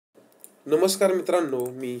नमस्कार मित्रांनो,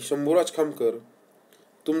 मी शंभूराज खामकर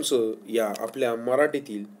तुमचं या आपल्या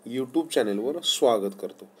मराठीतील यूट्यूब चॅनेलवर स्वागत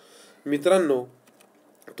करतो. मित्रांनो,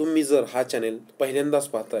 तुम्ही जर हा चॅनेल पहिल्यांदाच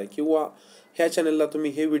पाहताय किंवा ह्या चॅनेलला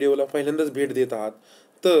तुम्ही हे व्हिडिओला पहिल्यांदाच भेट देत आहात,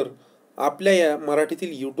 तर आपल्या या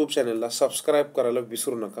मराठीतील यूट्यूब चॅनेलला सबस्क्राईब करायला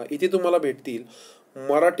विसरू नका. इथे तुम्हाला भेटतील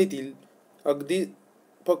मराठीतील अगदी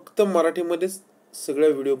फक्त मराठीमध्येच सगळ्या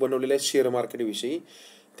व्हिडिओ बनवलेल्या आहेत शेअर मार्केटविषयी.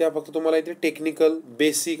 त्या फक्त तुम्हाला इथे टेक्निकल,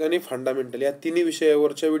 बेसिक आणि फंडामेंटल या तिन्ही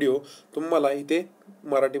विषयावरच्या व्हिडिओ तुम्हाला इथे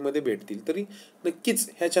मराठीमध्ये भेटतील. तरी नक्कीच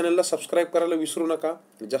ह्या चॅनलला सबस्क्राईब करायला विसरू नका.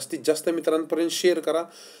 जास्तीत जास्त मित्रांपर्यंत शेअर करा.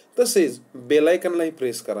 तसेच बेल आयकॉनलाही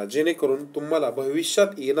प्रेस करा, जेणेकरून तुम्हाला भविष्यात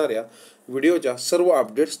येणाऱ्या व्हिडिओच्या सर्व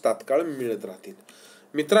अपडेट्स तात्काळ मिळत राहतील.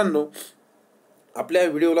 मित्रांनो, आपल्या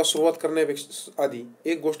व्हिडिओला सुरुवात करण्यापेक्षा आधी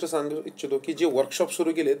एक गोष्ट सांगू इच्छितो की जे वर्कशॉप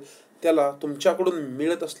सुरू केलेत त्याला तुमच्याकडून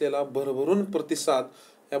मिळत असलेला भरभरून प्रतिसाद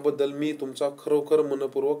याबद्दल मी तुमचा खरोखर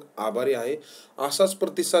मनपूर्वक आभारी आहे. असाच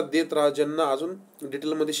प्रतिसाद देत राहा. ज्यांना अजून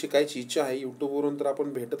डिटेलमध्ये शिकायची इच्छा आहे, यूट्यूबवरून तर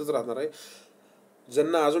आपण भेटतच राहणार आहे,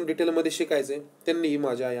 ज्यांना अजून डिटेलमध्ये शिकायचं आहे त्यांनी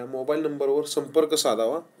माझ्या या मोबाईल नंबरवर संपर्क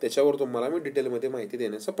साधावा. त्याच्यावर तुम्हाला मी डिटेलमध्ये माहिती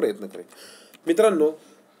देण्याचा प्रयत्न करेन. मित्रांनो,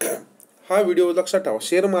 हा व्हिडिओ लक्षात ठेवा,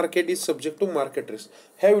 share market is subject to market risk.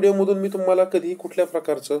 ह्या व्हिडिओमधून मी तुम्हाला कधी कुठल्या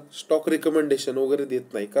प्रकारचं स्टॉक रिकमेंडेशन वगैरे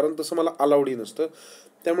देत नाही, कारण तसं मला अलाउडी नसतं.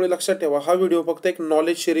 त्यामुळे लक्षात ठेवा, हा व्हिडिओ फक्त एक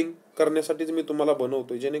नॉलेज शेअरिंग करण्यासाठीच मी तुम्हाला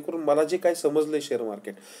बनवतोय, जेणेकरून मला जे काय समजलंय शेअर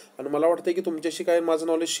मार्केट आणि मला वाटतं की तुमच्याशी काय माझं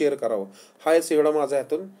नॉलेज शेअर करावं, हा एवढा माझा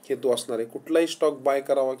ह्यातून हेतू असणार आहे. कुठलाही स्टॉक बाय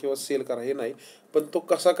करावा किंवा सेल करा हे नाही, पण तो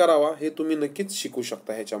कसा करावा हे तुम्ही नक्कीच शिकू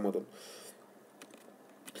शकता ह्याच्यामधून.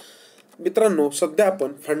 मित्रांनो, सध्या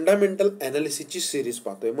आपण फंडामेंटल अनालिसिसची सिरीज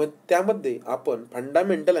पाहतोय. मग त्यामध्ये आपण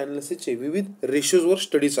फंडामेंटल अनालिसिसचे विविध रेशोजवर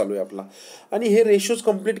स्टडी चालू आहे आपला. आणि हे रेशोज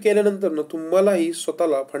कंप्लीट केल्यानंतर ना तुम्हालाही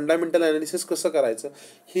स्वतःला फंडामेंटल अनालिसिस कसं करायचं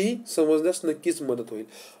ही समजण्यास नक्कीच मदत होईल.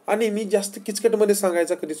 आणि मी जास्त किचकटमध्ये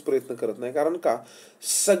सांगायचा कधीच प्रयत्न करत नाही, कारण का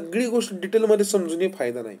सगळी गोष्ट डिटेलमध्ये समजून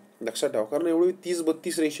फायदा नाही. लक्षात ठेवा, कारण एवढी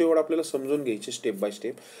 30-32 रेशोवर आपल्याला समजून घ्यायचे स्टेप बाय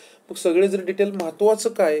स्टेप. मग सगळे जर डिटेल महत्त्वाचं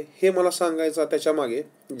काय हे मला सांगायचं त्याच्या मागे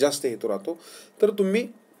जास्त हेतू राहतो. तर तुम्ही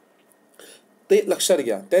ते लक्षात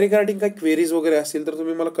घ्या. त्या रिगार्डिंग काही क्वेरीज वगैरे असतील तर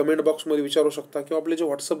तुम्ही मला कमेंट बॉक्समध्ये विचारू शकता, किंवा आपले जे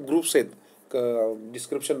व्हॉट्सअप ग्रुप्स आहेत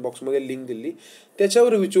डिस्क्रिप्शन बॉक्समध्ये लिंक दिली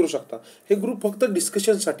त्याच्यावर विचारू शकता. हे ग्रुप फक्त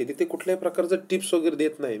डिस्कशनसाठी, तिथे कुठल्याही प्रकारचं टिप्स वगैरे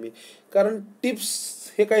देत नाही मी, कारण टिप्स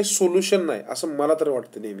हे काही सोल्युशन नाही असं मला तर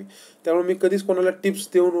वाटतं नेहमी. त्यामुळे मी कधीच कोणाला टिप्स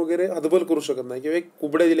देऊन वगैरे हतबल करू शकत नाही, किंवा एक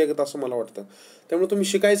कुबड्या दिल्या का असं मला वाटतं. त्यामुळे तुम्ही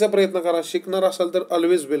शिकायचा प्रयत्न करा. शिकणार असाल तर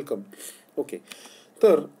ऑलवेज वेलकम. ओके,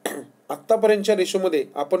 तर आत्तापर्यंतच्या रेशोमध्ये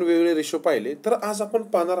आपण वेगवेगळे रेशो पाहिले, तर आज आपण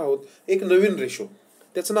पाहणार आहोत एक नवीन रेशो.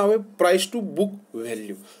 त्याचं नाव आहे price to book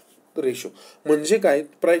value ratio. म्हणजे काय,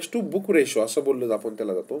 प्राइस टू बुक रेशो असं बोललं आपण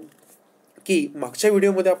त्याला जातो. की मागच्या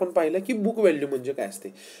व्हिडिओमध्ये आपण पाहिलं की बुक व्हॅल्यू म्हणजे काय असते,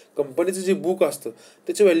 कंपनीचं जे बुक असतं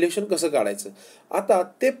त्याचं व्हॅल्युएशन कसं काढायचं. आता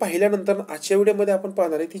ते पाहिल्यानंतर आजच्या व्हिडिओमध्ये आपण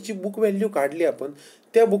पाहणार आहे तिची बुक व्हॅल्यू काढली आपण,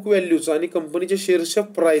 त्या बुक व्हॅल्यूचं आणि कंपनीच्या शेअर्सच्या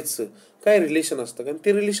प्राईसचं काय रिलेशन असतं, कारण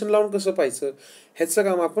ते रिलेशन लावून कसं पाहायचं ह्याचं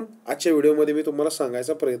काम आपण आजच्या व्हिडिओमध्ये मी तुम्हाला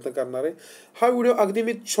सांगायचा प्रयत्न करणार आहे. हा व्हिडिओ अगदी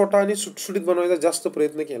मी छोटा आणि सुटसुटीत बनवायचा जास्त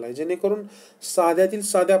प्रयत्न केला आहे, जेणेकरून साध्यातील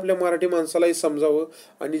साध्या आपल्या मराठी माणसालाही समजावं,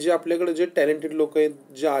 आणि जे आपल्याकडे जे टॅलेंटेड लोक आहेत,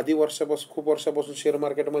 जे आधी खूप वर्षापासून शेअर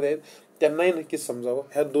मार्केटमध्ये आहेत त्यांनाही नक्कीच समजावं.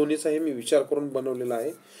 ह्या दोन्हीचाही मी विचार करून बनवलेला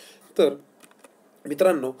आहे. तर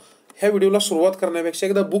मित्रांनो, ह्या व्हिडिओला सुरुवात करण्यापेक्षा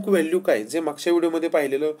एकदा बुक व्हॅल्यू काय, जे मागच्या व्हिडिओमध्ये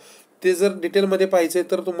पाहिलेलं ते जर डिटेलमध्ये पाहिजे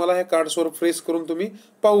तर तुम्हाला ह्या कार्ड्सवर प्रेस करून तुम्ही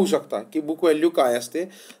पाहू शकता की बुक व्हॅल्यू काय असते.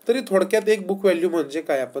 तरी थोडक्यात एक बुक व्हॅल्यू म्हणजे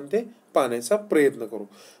काय आपण ते पाहण्याचा प्रयत्न करू.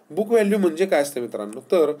 बुक व्हॅल्यू म्हणजे काय असते मित्रांनो,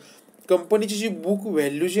 तर कंपनीची जी बुक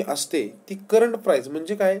व्हॅल्यू जी असते ती करंट प्राइस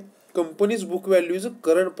म्हणजे काय, companies book value is a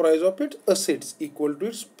current price of its assets equal to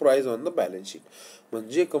it's price on the balance sheet.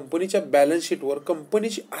 म्हणजे कंपनीच्या बॅलन्स शीटवर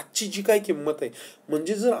कंपनीची आजची जी काय किंमत आहे,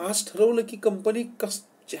 म्हणजे जर आज ठरवलं की कंपनी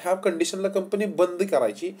ह्या कंडिशनला कंपनी बंद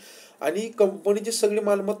करायची आणि कंपनीची सगळी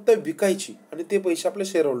मालमत्ता विकायची आणि ते पैसे आपल्या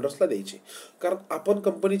शेअर होल्डर्सला द्यायचे, कारण आपण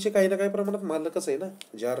कंपनीचे काही ना काही प्रमाणात मालकच आहे ना,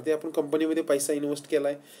 ज्या अर्थी आपण कंपनीमध्ये पैसा इन्व्हेस्ट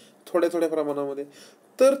केलाय थोड्या प्रमाणामध्ये.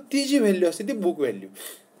 तर ती जी व्हॅल्यू असते ती बुक व्हॅल्यू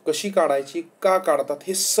कशी काढायची, का काढतात,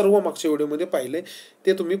 हे सर्व मागच्या व्हिडिओमध्ये पाहिले,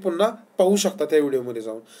 ते तुम्ही पुन्हा पाहू शकता त्या व्हिडिओमध्ये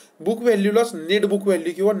जाऊन. बुक व्हॅल्यूलाच नेट बुक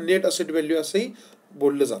व्हॅल्यू किंवा नेट असेट व्हॅल्यू असंही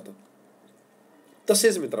बोललं जातं.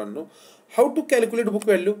 तसेच मित्रांनो, how to calculate book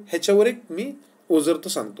value ह्याच्यावर एक मी ओझरतं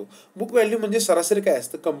सांगतो. बुक व्हॅल्यू म्हणजे सरासरी काय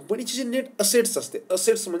असतं, कंपनीची जी नेट असेट्स असते,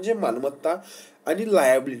 असेट्स म्हणजे मालमत्ता, आणि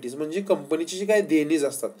लायबिलिटीज म्हणजे कंपनीची जी काय देणीज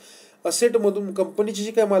असतात. असेटमधून कंपनीची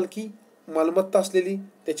जी काय मालमत्ता असलेली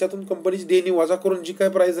त्याच्यातून कंपनीची देणी वजा करून जी काय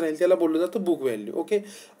प्राइस राहील त्याला बोललं जातं बुक व्हॅल्यू. ओके,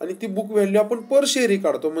 आणि ती बुक व्हॅल्यू आपण पर शेअरही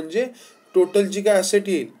काढतो, म्हणजे टोटल जी काय ॲसेट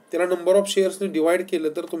येईल त्याला नंबर ऑफ शेअर्सने डिवाइड केलं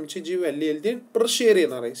तर तुमची जी व्हॅल्यू येईल ती पर शेअर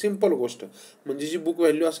येणार आहे. सिंपल गोष्ट. म्हणजे जी बुक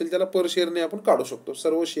व्हॅल्यू असेल त्याला पर शेअरने आपण काढू शकतो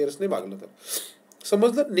सर्व शेअर्सने भागलं तर.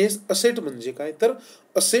 समजलं. नेक्स्ट असेट म्हणजे काय तर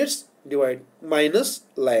assets divide minus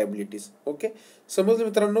liabilities. Okay, समजलं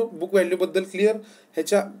मित्रांनो. बुक व्हॅल्यू बद्दल क्लिअर.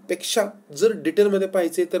 ह्याच्यापेक्षा जर डिटेलमध्ये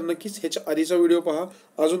पाहिजे तर नक्कीच ह्याच्या आधीचा व्हिडिओ पहा,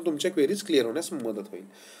 अजून तुमच्या क्वेरीज क्लिअर होण्यास मदत होईल.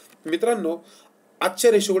 मित्रांनो,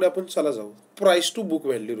 आजच्या रेशोकडे आपण चला जाऊ. Price to book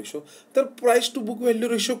value ratio. तर price to book value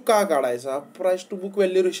ratio का काढायचा, प्राइस टू बुक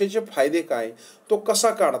व्हॅल्यू रेशोचे फायदे काय, तो कसा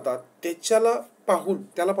काढतात, त्याला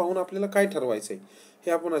पाहून आपल्याला काय ठरवायचंय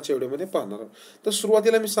हे आपण आजच्या व्हिडिओमध्ये पाहणार आहोत. तर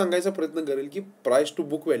सुरुवातीला मी सांगायचा प्रयत्न करेल की price to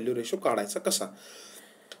book value ratio काढायचा कसा.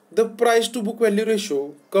 The price to book value ratio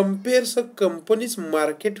कम्पेअर्स a companies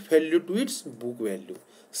market value to it's book value.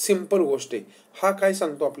 Simple गोष्ट आहे. हा काय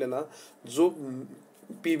सांगतो आपल्याला, जो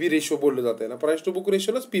पीबी रेशो बोललं जातं, याला price to book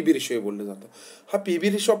रेशोलाच PB ratio हे बोललं जातं. हा पीबी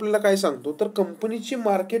रेशो आपल्याला काय सांगतो तर कंपनीची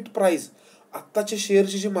मार्केट प्राइस, आत्ताच्या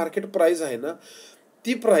शेअरची जी मार्केट प्राइस आहे ना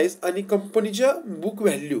ती प्राइस आणि कंपनीच्या बुक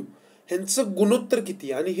व्हॅल्यू ह्यांचं गुणोत्तर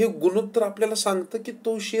किती, आणि हे गुणोत्तर आपल्याला सांगतं की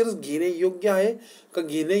तो शेअर घेणे योग्य आहे का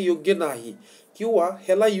घेणे योग्य नाही, किंवा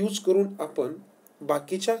ह्याला यूज करून आपण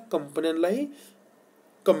बाकीच्या कंपन्यांनाही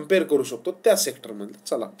कम्पेअर करू शकतो त्या सेक्टरमध्ये.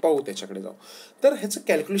 चला पाहू, त्याच्याकडे जाऊ. तर ह्याचं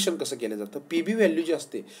कॅल्क्युलेशन कसं केलं जातं. पीबी व्हॅल्यू जी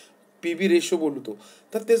असते, पीबी रेशो बोलतो,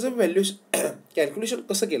 तर त्याचं व्हॅल्यू कॅल्क्युलेशन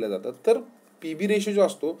कसं केलं जातं. तर पीबी रेशो जो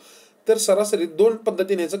असतो तर सरासरी दोन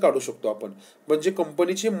पद्धतीने ह्याचं काढू शकतो आपण. म्हणजे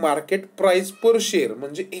कंपनीची मार्केट प्राइस पर शेअर,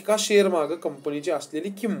 म्हणजे एका शेअर मागं कंपनीची असलेली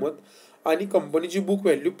किंमत, आणि कंपनीची बुक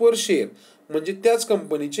व्हॅल्यू पर शेअर, म्हणजे त्याच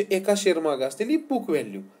कंपनीचे एका शेअर मागं असलेली बुक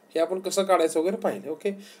व्हॅल्यू. हे आपण कसं काढायचं वगैरे पाहिलं.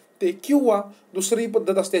 ओके, ते. किंवा दुसरी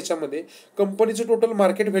पद्धत असते याच्यामध्ये, कंपनीचं टोटल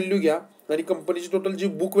मार्केट व्हॅल्यू घ्या आणि कंपनीची टोटल जी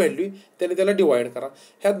बुक व्हॅल्यू त्याला डिवाइड करा.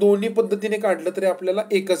 ह्या दोन्ही पद्धतीने काढलं तरी आपल्याला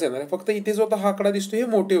एकच येणार आहे. फक्त इथे जो आता हा आकडा दिसतो हे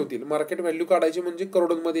मोठे होतील. मार्केट व्हॅल्यू काढायची म्हणजे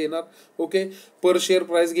करोडमध्ये येणार. ओके, पर शेअर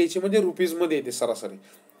प्राइस घ्यायची म्हणजे रुपीजमध्ये येते सरासरी.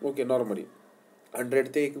 ओके, नॉर्मली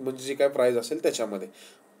 100 ते 1 म्हणजे जी काय प्राइस असेल त्याच्यामध्ये.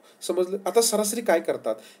 समजलं. आता सरासरी काय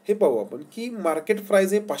करतात हे पाहू आपण, की मार्केट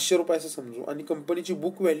प्राइस आहे 500 रुपये असं समजू, आणि कंपनीची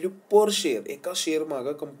बुक व्हॅल्यू पर शेअर, एका शेअर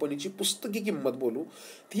मागं कंपनीची पुस्तकी किंमत बोलू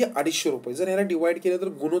ती 250 रुपये. जर ह्याला डिवाइड केलं तर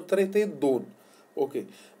गुणोत्तर येते 2. ओके,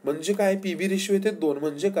 म्हणजे काय, पीबी रेशो येते 2.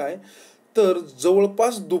 म्हणजे काय तर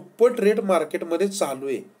जवळपास दुप्पट रेट मार्केटमध्ये चालू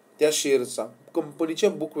आहे त्या शेअरचा कंपनीच्या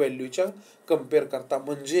बुक व्हॅल्यूच्या कम्पेअर करता.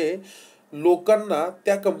 म्हणजे लोकांना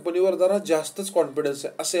त्या कंपनीवर जरा जास्तच कॉन्फिडन्स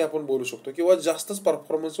आहे असे आपण बोलू शकतो, किंवा जास्तच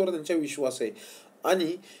परफॉर्मन्सवर त्यांचा विश्वास आहे.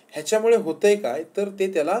 आणि ह्याच्यामुळे होतंय काय तर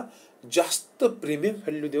ते त्याला जास्त प्रीमियम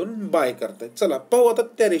व्हॅल्यू देऊन बाय करतायत. चला पाहू आता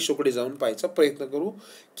त्या रेशोकडे जाऊन पाहायचा प्रयत्न करू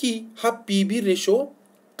की हा पीबी रेशो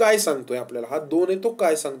काय सांगतोय आपल्याला. हा 2 आहे तो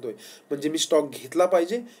काय सांगतोय, म्हणजे मी स्टॉक घेतला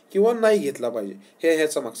पाहिजे किंवा नाही घेतला पाहिजे, हे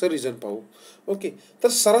ह्याचं मागचं रिझन पाहू. ओके, तर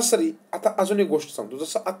सरासरी आता अजून एक गोष्ट सांगतो.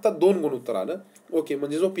 जसं आत्ता 2 गुणोत्तर आलं. ओके,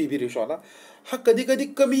 म्हणजे जो पीबी रेशो आला हा कधी कधी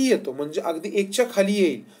कमी येतो, म्हणजे अगदी 1च्या खाली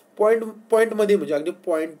येईल. पॉईंटमध्ये म्हणजे अगदी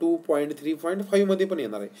 0.2, 0.3, 0.5 मध्ये पण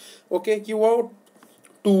येणार आहे. ओके, किंवा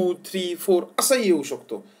 2, 3, 4 असाही येऊ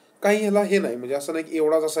शकतो. काही ह्याला हे नाही, म्हणजे असं नाही की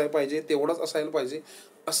एवढाच असायला पाहिजे तेवढाच असायला पाहिजे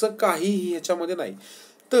असं काहीही ह्याच्यामध्ये नाही.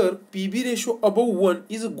 तर PB ratio above 1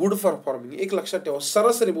 is good performing. एक लक्षात ठेवा,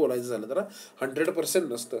 सरासरी बोलायचं झालं तर 100%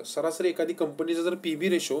 नसतं. सरासरी एखादी कंपनीचा जर पीबी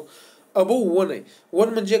रेशो अबव 1 आहे, 1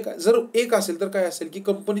 म्हणजे काय, जर 1 असेल तर काय असेल की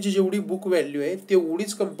कंपनीची जेवढी बुक व्हॅल्यू आहे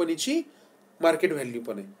तेवढीच कंपनीची मार्केट व्हॅल्यू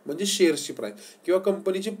पण आहे, म्हणजे शेअर्सची प्राइस, किंवा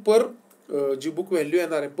कंपनीची पर जी बुक व्हॅल्यू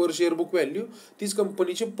येणार आहे पर शेअर बुक व्हॅल्यू तीच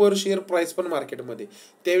कंपनीची पर शेअर प्राइस पण मार्केटमध्ये,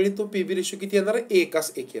 त्यावेळी तो पीबी रेशो किती येणार आहे,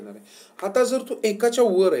 1 येणार आहे. आता जर तो 1च्या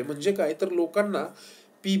वर आहे म्हणजे काय तर लोकांना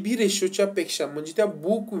पीबी रेशोच्या पेक्षा, म्हणजे त्या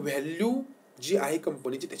बुक व्हॅल्यू जी आहे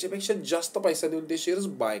कंपनीची त्याच्यापेक्षा जास्त पैसा देऊन ते शेअर्स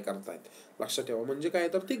बाय करतायत. लक्षात ठेवा, म्हणजे काय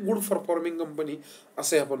तर ती गुड परफॉर्मिंग कंपनी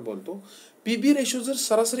असे आपण बोलतो. पीबी रेशो जर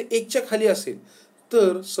सरासरी 1च्या खाली असेल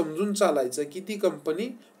तर समजून चालायचं की ती कंपनी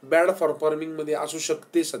बॅड परफॉर्मिंग मध्ये असू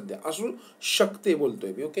शकते, सध्या असू शकते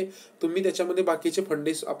बोलतोय मी. ओके, तुम्ही त्याच्यामध्ये बाकीचे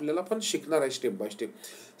फंडेस आपल्याला पण शिकणार आहे स्टेप बाय स्टेप.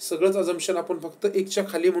 सगळंच अजम्पशन आपण फक्त 1च्या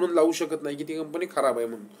खाली म्हणून लावू शकत नाही की ती कंपनी खराब आहे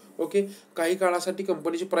म्हणून. ओके, काही काळासाठी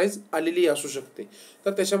कंपनीची प्राइस आलेली असू शकते.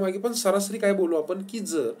 तर त्याच्यामागे पण सरासरी काय बोलू आपण की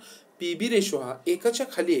जर पीबी रेशो हा 1च्या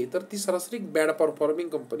खाली आहे तर ती सरासरी बॅड परफॉर्मिंग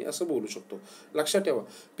कंपनी असं बोलू शकतो. लक्षात ठेवा,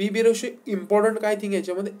 पीबी रेशो इम्पॉर्टंट काय थिंग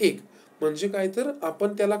याच्यामध्ये, 1 म्हणजे काय तर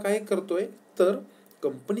आपण त्याला काय करतोय तर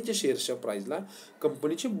कंपनीच्या शेअर्सच्या प्राइसला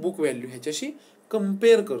कंपनीची बुक व्हॅल्यू ह्याच्याशी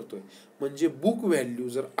कम्पेअर करतोय. म्हणजे बुक व्हॅल्यू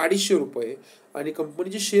जर 250 रुपये आणि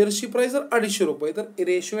कंपनीची शेअर्सची प्राइस जर 250 रुपये तर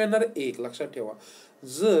रेशो येणार 1. लक्षात ठेवा,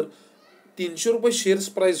 जर 300 रुपये शेअर्स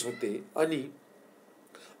प्राइस होते आणि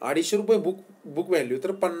 250 रुपये बुक व्हॅल्यू,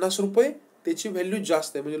 तर 50 रुपये त्याची व्हॅल्यू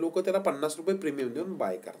जास्त आहे, म्हणजे लोक त्याला 50 रुपये प्रीमियम देऊन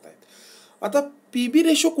बाय करतायत. आता पीबी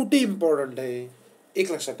रेशो कुठे इम्पॉर्टंट आहे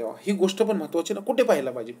एक लक्षात ठेवा, ही गोष्ट पण महत्त्वाची ना. कुठे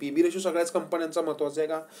पाहायला पाहिजे पीबी रेशो? सगळ्याच कंपन्यांचा महत्त्वाचा आहे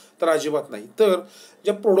का? तर अजिबात नाही. तर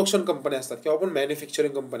ज्या प्रोडक्शन कंपन्या असतात किंवा आपण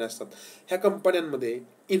मॅन्युफॅक्चरिंग कंपन्या असतात, ह्या कंपन्यांमध्ये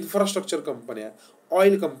इन्फ्रास्ट्रक्चर कंपन्या,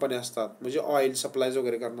 ऑइल कंपन्या असतात, म्हणजे ऑइल सप्लायज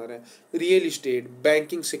वगैरे करणाऱ्या, रिअल इस्टेट,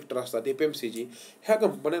 बँकिंग सेक्टर असतात, FMCG, ह्या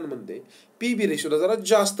कंपन्यांमध्ये पीबी रेशोला जरा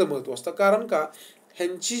जास्त महत्त्व असतं. कारण का?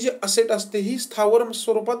 ह्यांची जी असेट असते ही स्थावर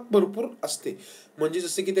स्वरूपात भरपूर असते. म्हणजे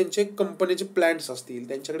जसे की त्यांचे कंपनीचे प्लॅन्ट्स असतील,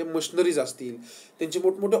 त्यांच्याकडे मशिनरीज असतील, त्यांचे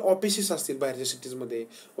मोठमोठे ऑफिसेस असतील बाहेरच्या सिटीजमध्ये,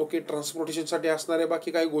 ओके, ट्रान्सपोर्टेशनसाठी असणाऱ्या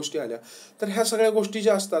बाकी काही गोष्टी आल्या, तर ह्या सगळ्या गोष्टी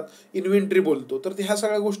ज्या असतात, इन्व्हेंटरी बोलतो, तर ह्या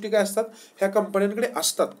सगळ्या गोष्टी काय असतात, ह्या कंपन्यांकडे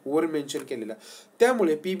असतात वर मेन्शन केलेल्या.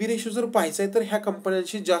 त्यामुळे पीबी रेशो जर पाहायचा आहे तर ह्या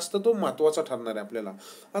कंपन्यांशी जास्त तो महत्त्वाचा ठरणार आहे आपल्याला.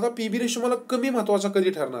 आता पीबी रेशो मला कमी महत्त्वाचा कधी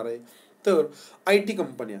ठरणार आहे? तर IT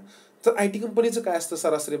कंपन्या. तर IT कंपनीचं काय असतं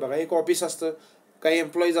सरासरी बघा, एक ऑफिस असतं, काही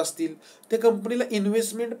एम्प्लॉईज असतील, त्या कंपनीला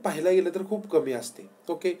इन्व्हेस्टमेंट पाहायला गेलं तर खूप कमी असते,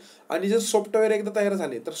 ओके. आणि जर सॉफ्टवेअर एकदा तयार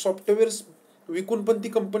झाले तर सॉफ्टवेअर विकून पण ती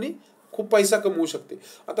कंपनी खूप पैसा कमवू शकते.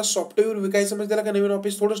 आता सॉफ्टवेअर विकायचं म्हणजे त्याला काय नवीन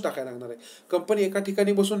ऑफिस थोडंच टाकायला लागणार आहे. कंपनी एका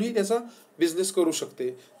ठिकाणी बसूनही त्याचा बिझनेस करू शकते.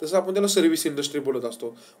 तसं आपण त्याला सर्व्हिस इंडस्ट्री बोलत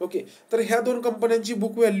असतो, ओके. तर ह्या दोन कंपन्यांची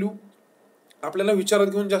बुक व्हॅल्यू आपल्याला विचारात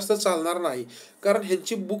घेऊन जास्त चालणार नाही, कारण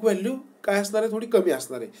ह्यांची बुक व्हॅल्यू काय असणार आहे, थोडी कमी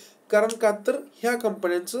असणार आहे. कारण का? तर ह्या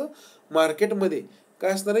कंपन्यांचं मार्केटमध्ये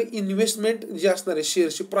काय असणार आहे, इन्व्हेस्टमेंट जे असणार आहे,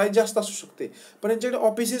 शेअरची प्राईस जास्त असू शकते, पण यांच्याकडे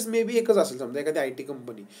ऑफिसेस मे बी एकच असेल. समजा एखादी IT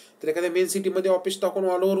कंपनी तर एखाद्या मेन सिटीमध्ये ऑफिस टाकून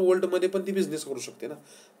ऑल ओव्हर वर्ल्डमध्ये पण ती बिझनेस करू शकते ना.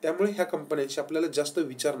 त्यामुळे ह्या कंपन्यांशी आपल्याला जास्त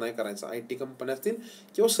विचार नाही करायचा, IT कंपन्या असतील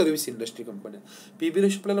किंवा सर्व्हिस इंडस्ट्री कंपन्या. पीबी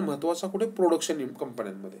रेशो आपल्याला महत्त्वाचा कुठे? प्रोडक्शन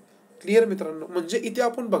कंपन्यांमध्ये. क्लिअर मित्रांनो? म्हणजे इथे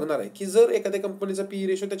आपण बघणार आहे की जर एखाद्या कंपनीचा पी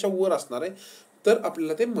रेशो त्याच्या वर असणार आहे तर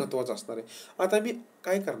आपल्याला ते महत्त्वाचं असणार आहे. आता मी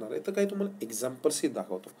काय करणार आहे तर काही तुम्हाला एक्झाम्पल्सही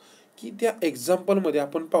दाखवतो की त्या एक्झाम्पलमध्ये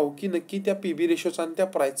आपण पाहू की नक्की त्या पीबी रेशोचा आणि त्या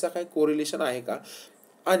प्राईसचा काय कोरिलेशन आहे का,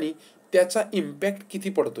 आणि त्याचा इम्पॅक्ट किती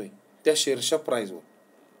पडतोय त्या शेअरच्या प्राईसवर.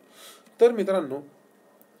 तर मित्रांनो,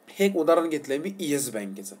 हे एक उदाहरण घेतलंय मी येस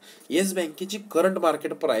बँकेचं. येस बँकेची करंट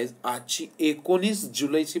मार्केट प्राइस आजची 19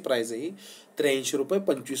 जुलैची प्राइस आहे 83 रुपये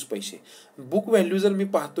 25 पैसे. बुक व्हॅल्यू जर मी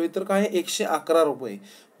पाहतोय तर काय 111 रुपये.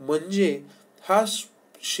 म्हणजे हा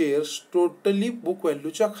शेअर टोटली बुक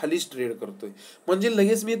व्हॅल्यूच्या खालीच ट्रेड करतोय. म्हणजे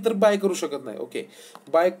लगेच मी तर बाय करू शकत नाही, ओके.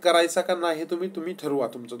 बाय करायचा का नाही तुम्ही ठरवा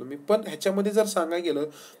तुमचं तुम्ही. पण ह्याच्यामध्ये जर सांगायला गेलं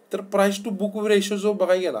तर प्राइस टू बुक रेशो जो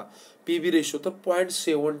बघायला गेला पीबी रेशो तर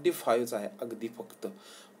 0.75 आहे अगदी फक्त.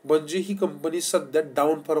 म्हणजे ही कंपनी सध्या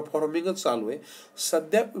डाऊन परफॉर्मिंगच चालू आहे.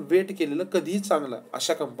 सध्या वेट केलेलं कधीही चांगलं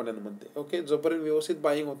अशा कंपन्यांमध्ये, ओके. जोपर्यंत व्यवस्थित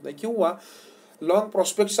बाईंग होत नाही किंवा लॉंग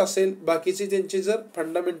प्रॉस्पेक्ट्स असेल, बाकीचे त्यांचे जर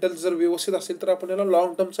फंडामेंटल जर व्यवस्थित असेल तर आपण याला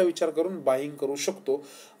लॉंग टर्मचा विचार करून बाईंग करू शकतो.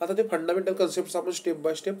 आता ते फंडामेंटल कन्सेप्ट आपण स्टेप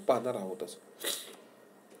बाय स्टेप पाहणार आहोतच.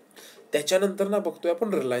 त्याच्यानंतर ना बघतोय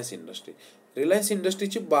आपण Reliance industry. Reliance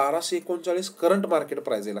इंडस्ट्रीची 1239 current market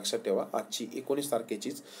price आहे लक्षात ठेवा, आजची 19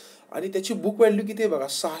 तारखेचीच. आणि त्याची बुक व्हॅल्यू किती आहे बघा,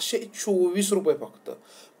 624 रुपये फक्त.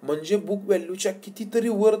 म्हणजे बुक व्हॅल्यूच्या कितीतरी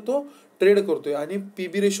वर तो ट्रेड करतोय. आणि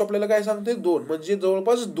पीबी रेशो आपल्याला काय सांगतोय 2, म्हणजे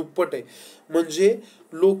जवळपास दुप्पट आहे. म्हणजे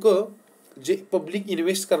लोक जे पब्लिक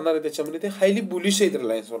इन्व्हेस्ट करणार आहे त्याच्यामध्ये ते हायली बुलिश आहेत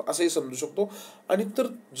रिलायन्सवर, असंही समजू शकतो. आणि तर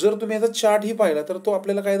जर तुम्ही याचा चार्टही पाहिला तर तो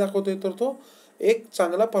आपल्याला काय दाखवतोय तर तो एक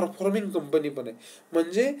चांगला परफॉर्मिंग कंपनी पण आहे.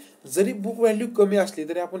 म्हणजे जरी बुक व्हॅल्यू कमी असली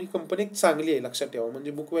तरी आपण ही कंपनी एक चांगली आहे लक्षात ठेवा.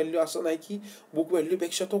 म्हणजे बुक व्हॅल्यू असं नाही की बुक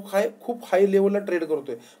व्हॅल्यूपेक्षा तो खूप हाय लेवलला ट्रेड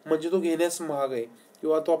करतोय म्हणजे तो घेण्यास महाग आहे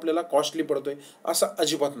किंवा तो आपल्याला कॉस्टली पडतोय, असं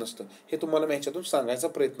अजिबात नसतं. हे तुम्हाला मी ह्याच्यातून सांगायचा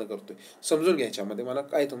प्रयत्न करतोय, समजून घ्या. ह्याच्यामध्ये मला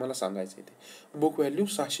काय तुम्हाला सांगायचं आहे ते. बुक व्हॅल्यू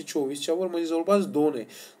 624च्या वर म्हणजे जवळपास 2 आहे,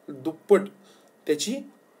 दुप्पट त्याची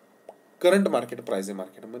करंट मार्केट प्राइस आहे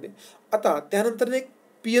मार्केटमध्ये. आता त्यानंतर एक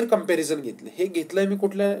पियर कम्पॅरिझन घेतलं. हे घेतलंय मी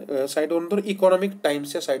कुठल्या साईटवरून तर इकॉनॉमिक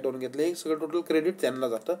टाइम्सच्या साईटवरून घेतलं. हे सगळं टोटल क्रेडिट त्यांना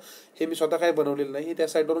जातं. हे मी स्वतः काय बनवलेलं नाही, हे त्या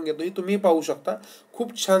साईटवरून घेतो. हे तुम्ही पाहू शकता,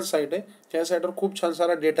 खूप छान साईट आहे. ह्या साईटवर खूप छान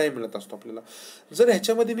सारा डेटाही मिळत असतो आपल्याला. जर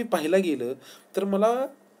ह्याच्यामध्ये मी पाहायला गेलं तर मला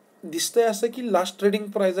दिसतंय असं की लास्ट ट्रेडिंग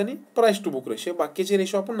प्राइस आणि प्राइस टू बुक रेशो, बाकीचे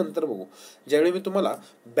रेशो आपण नंतर बघू. ज्यावेळी मी तुम्हाला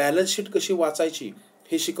बॅलन्स शीट कशी वाचायची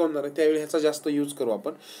हे शिकवणार आहे त्यावेळी ह्याचा जास्त यूज करू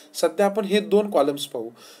आपण. सध्या आपण हे 2 कॉलम्स पाहू.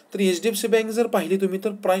 तर HDFC बँक जर पाहिली तुम्ही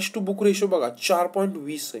तर प्राइस टू बुक रेशो बघा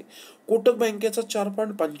 4.20 आहे. कोटक बँकेचा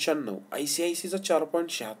 4.95, ICICचा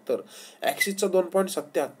 4.76, ॲक्सिसचा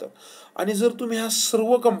 2.77. आणि जर तुम्ही ह्या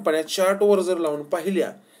सर्व कंपन्या चार्टवर जर लावून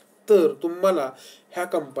पाहिल्या तर तुम्हाला ह्या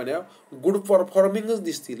कंपन्या गुड परफॉर्मिंगच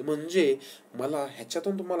दिसतील. म्हणजे मला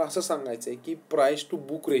ह्याच्यातून तुम्हाला असं सांगायचं आहे की price to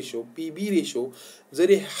book ratio, PB ratio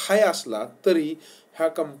जरी हाय असला तरी ह्या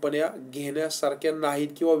कंपन्या घेण्यासारख्या नाहीत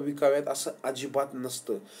किंवा विकाव्यात असं अजिबात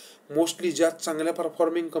नसतं. मोस्टली ज्या चांगल्या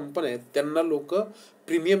परफॉर्मिंग कंपन्या आहेत त्यांना लोक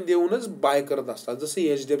प्रीमियम देऊनच बाय करत असतात. जसं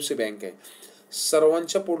HDFC बँक आहे,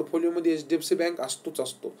 सर्वांच्या पोर्टफोलिओमध्ये HDFC बँक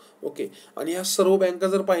असतो. ओके, आणि ह्या सर्व बँका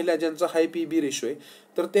जर पाहिल्या ज्यांचा हाय PB रेशो आहे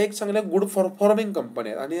तर त्या एक चांगल्या गुड परफॉर्मिंग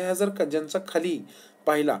कंपन्या आहेत. आणि ह्या जर ज्यांचा खाली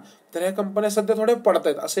पाहिला तर ह्या कंपन्या सध्या थोड्या पडत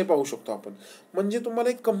आहेत असे पाहू शकतो आपण. म्हणजे तुम्हाला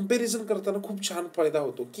एक कंपॅरिझन करताना खूप छान फायदा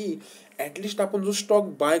होतो की ॲटलिस्ट आपण जो स्टॉक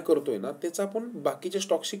बाय करतोय ना त्याचा आपण बाकीच्या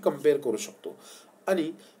स्टॉकशी कम्पेअर करू शकतो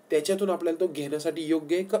आणि त्याच्यातून आपल्याला तो घेण्यासाठी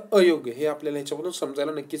योग्य आहे का अयोग्य हे आपल्याला ह्याच्यामधून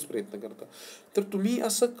समजायला नक्कीच प्रयत्न करतं. तर तुम्ही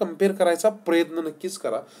असं कम्पेअर करायचा प्रयत्न नक्कीच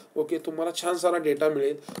करा. ओके, तुम्हाला छान सारा डेटा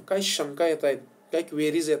मिळेल. काही शंका येत आहेत, काही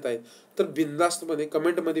क्वेरीज येत आहेत तर बिनधास्तपणे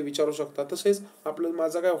कमेंटमध्ये विचारू शकता. तसेच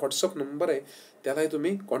माझा काय व्हॉट्सअप नंबर आहे त्यालाही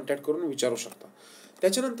तुम्ही कॉन्टॅक्ट करून विचारू शकता.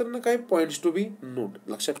 त्याच्यानंतर काय पॉईंट्स टू बी नोट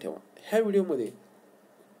लक्षात ठेवा. ह्या व्हिडिओमध्ये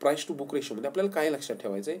प्राइस टू बुक रेशोमध्ये आपल्याला काय लक्षात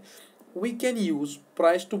ठेवायचं आहे, we can use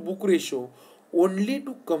price to book ratio only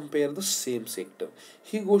to compare the same sector.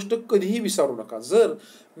 ही गोष्ट कधीही विसरू नका.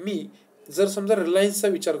 जर समजा रिलायन्सचा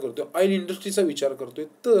विचार करतोय, ऑइल इंडस्ट्रीचा विचार करतोय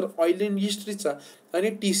तर ऑइल इंडस्ट्रीचा आणि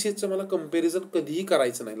TCSचा मला कम्पॅरिझन कधीही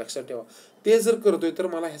करायचं नाही. लक्षात ठेवा, ते जर करतोय तर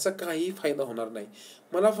मला ह्याचा काहीही फायदा होणार नाही.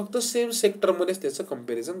 मला फक्त सेम सेक्टरमध्येच त्याचं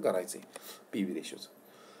कम्पॅरिझन करायचं आहे PB रेशोचं.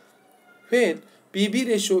 When PB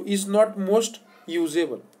ratio is not most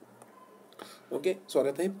usable. Okay, sorry,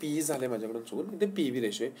 आता हे PE झाले माझ्याकडून चुकून, ते PB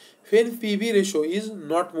रेशो आहे. When PB ratio is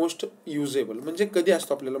not most usable म्हणजे कधी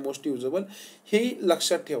असतो आपल्याला मोस्ट युजेबल हे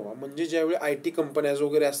लक्षात ठेवा. म्हणजे ज्यावेळी IT कंपन्या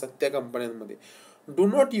वगैरे असतात त्या कंपन्यांमध्ये do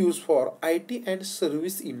not use for IT and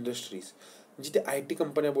service industries. जिथे IT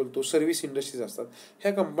कंपन्या बोलतो, सर्व्हिस इंडस्ट्रीज असतात,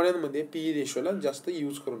 ह्या कंपन्यांमध्ये PE रेशोला जास्त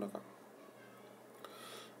यूज करू नका.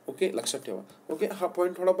 ओके, लक्षात ठेवा. ओके, हा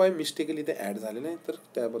पॉईंट थोडा बाय मिस्टेकली इथे ॲड झालेला आहे तर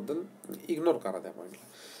त्याबद्दल इग्नोर करा त्या पॉईंटला.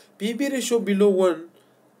 PB रेशो बिलो 1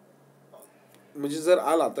 म्हणजे जर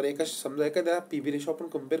आला तर समजा एखाद्या PB रेशो आपण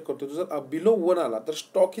कम्पेअर करतो, जर बिलो 1 आला तर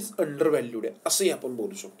स्टॉक इज अंडर व्हॅल्यूड आहे असंही आपण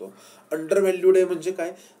बोलू शकतो. अंडर व्हॅल्यूड आहे म्हणजे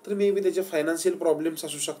काय, तर मे बी त्याचे फायनान्शियल प्रॉब्लेम्स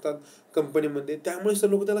असू शकतात कंपनीमध्ये, त्यामुळे सर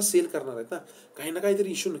लोक त्याला सेल करणार आहेत ना. काही ना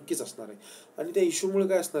काहीतरी इश्यू नक्कीच असणार आहे आणि त्या इश्यूमुळे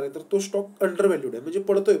काय असणार आहे तर तो स्टॉक अंडर व्हॅल्यूड आहे म्हणजे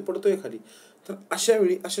पडतोय खाली. तर अशा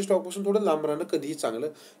वेळी अशा स्टॉकपासून थोडं लांब राहणं कधीही चांगलं.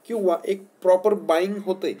 किंवा एक प्रॉपर बाईंग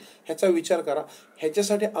होतंय ह्याचा विचार करा.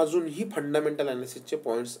 ह्याच्यासाठी अजूनही फंडामेंटल अनालिसिसचे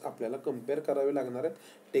पॉईंट्स आपल्याला कम्पेअर करावे लागणार आहेत.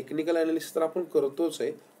 टेक्निकल अनालिसिस तर आपण करतोच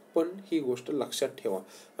आहे, पण ही गोष्ट लक्षात ठेवा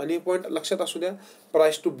आणि हे पॉईंट लक्षात असू द्या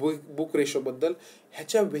प्राइस टू बुक रेशोबद्दल.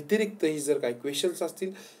 ह्याच्या व्यतिरिक्तही जर काही क्वेश्चन्स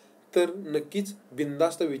असतील तर नक्कीच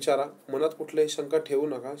बिनधास्त विचारा. मनात कुठल्याही शंका ठेवू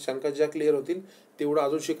नका. शंका ज्या क्लिअर होतील तेवढं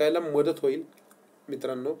अजून शिकायला मदत होईल.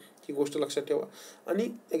 मित्रांनो, ही गोष्ट लक्षात ठेवा. आणि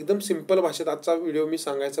एकदम सिंपल भाषेत आजचा व्हिडिओ मी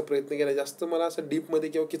सांगायचा प्रयत्न केला. जास्त मला असं डीपमध्ये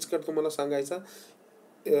किंवा किचकट तुम्हाला सांगायचा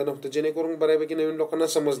नव्हतं, जेणेकरून बऱ्यापैकी नवीन लोकांना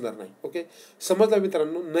समजणार नाही. ओके, समजला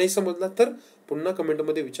मित्रांनो? नाही समजला तर पुन्हा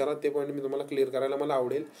कमेंटमध्ये विचारा. ते पॉईंट मी तुम्हाला क्लिअर करायला मला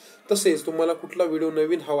आवडेल. तसेच तुम्हाला कुठला व्हिडिओ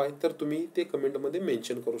नवीन हवा आहे तर तुम्ही ते कमेंटमध्ये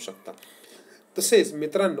मेन्शन करू शकता. तसेच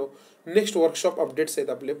मित्रांनो, नेक्स्ट वर्कशॉप अपडेट्स आहेत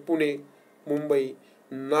आपले पुणे, मुंबई,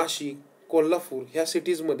 नाशिक, कोल्हापूर ह्या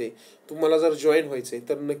सिटीजमध्ये. तुम्हाला जर जॉईन व्हायचं आहे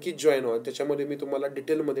तर नक्कीच जॉईन व्हा. त्याच्यामध्ये मी तुम्हाला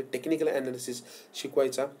डिटेलमध्ये टेक्निकल ॲनालिसिस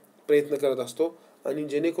शिकवायचा प्रयत्न करत असतो आणि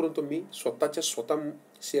जेणेकरून तुम्ही स्वतः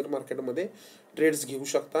शेअर मार्केटमध्ये ट्रेड्स घेऊ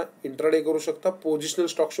शकता, इंट्राडे करू शकता, पोझिशनल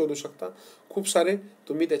स्टॉक शोधू शकता. खूप सारे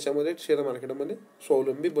तुम्ही त्याच्यामध्ये शेअर मार्केटमध्ये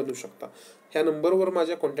स्वावलंबी बनू शकता. ह्या नंबरवर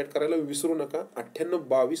माझ्या कॉन्टॅक्ट करायला विसरू नका,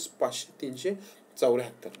 9822 500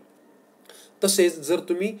 374. तसेच जर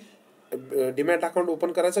तुम्ही डीमॅट अकाउंट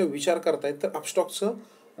ओपन करायचा विचार करताय तर अपस्टॉक्सचं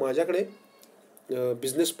माझ्याकडे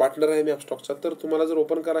बिझनेस पार्टनर आहे मी अपस्टॉक्सचा. तर तुम्हाला जर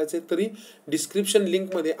ओपन करायचं आहे तरी डिस्क्रिप्शन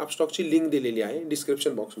लिंकमध्ये अपस्टॉकची लिंक दिलेली आहे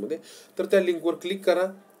डिस्क्रिप्शन बॉक्समध्ये. तर त्या लिंकवर क्लिक करा,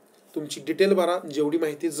 तुमची डिटेल भरा, जेवढी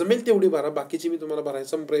माहिती जमेल तेवढी भरा, बाकीची मी तुम्हाला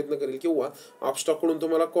भरायचा प्रयत्न करेल किंवा अपस्टॉककडून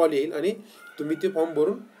तुम्हाला कॉल येईल आणि तुम्ही ते फॉर्म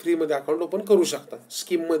भरून फ्रीमध्ये अकाउंट ओपन करू शकता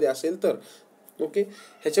स्कीममध्ये असेल तर. ओके,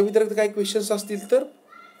 ह्याच्या व्यतिरिक्त काही क्वेश्चन्स असतील तर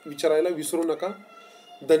विचारायला विसरू नका.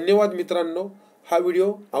 धन्यवाद मित्रांनो. हा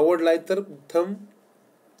व्हिडिओ आवडलाय तर थंब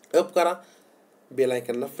अप करा, बेल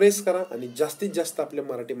आयकॉनला प्रेस करा आणि जास्तीत जास्त आपल्या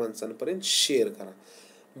मराठी माणसांपर्यंत शेअर करा.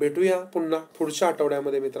 भेटूया पुन्हा पुढच्या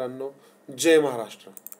आठवड्यामध्ये मित्रांनो. जय महाराष्ट्र.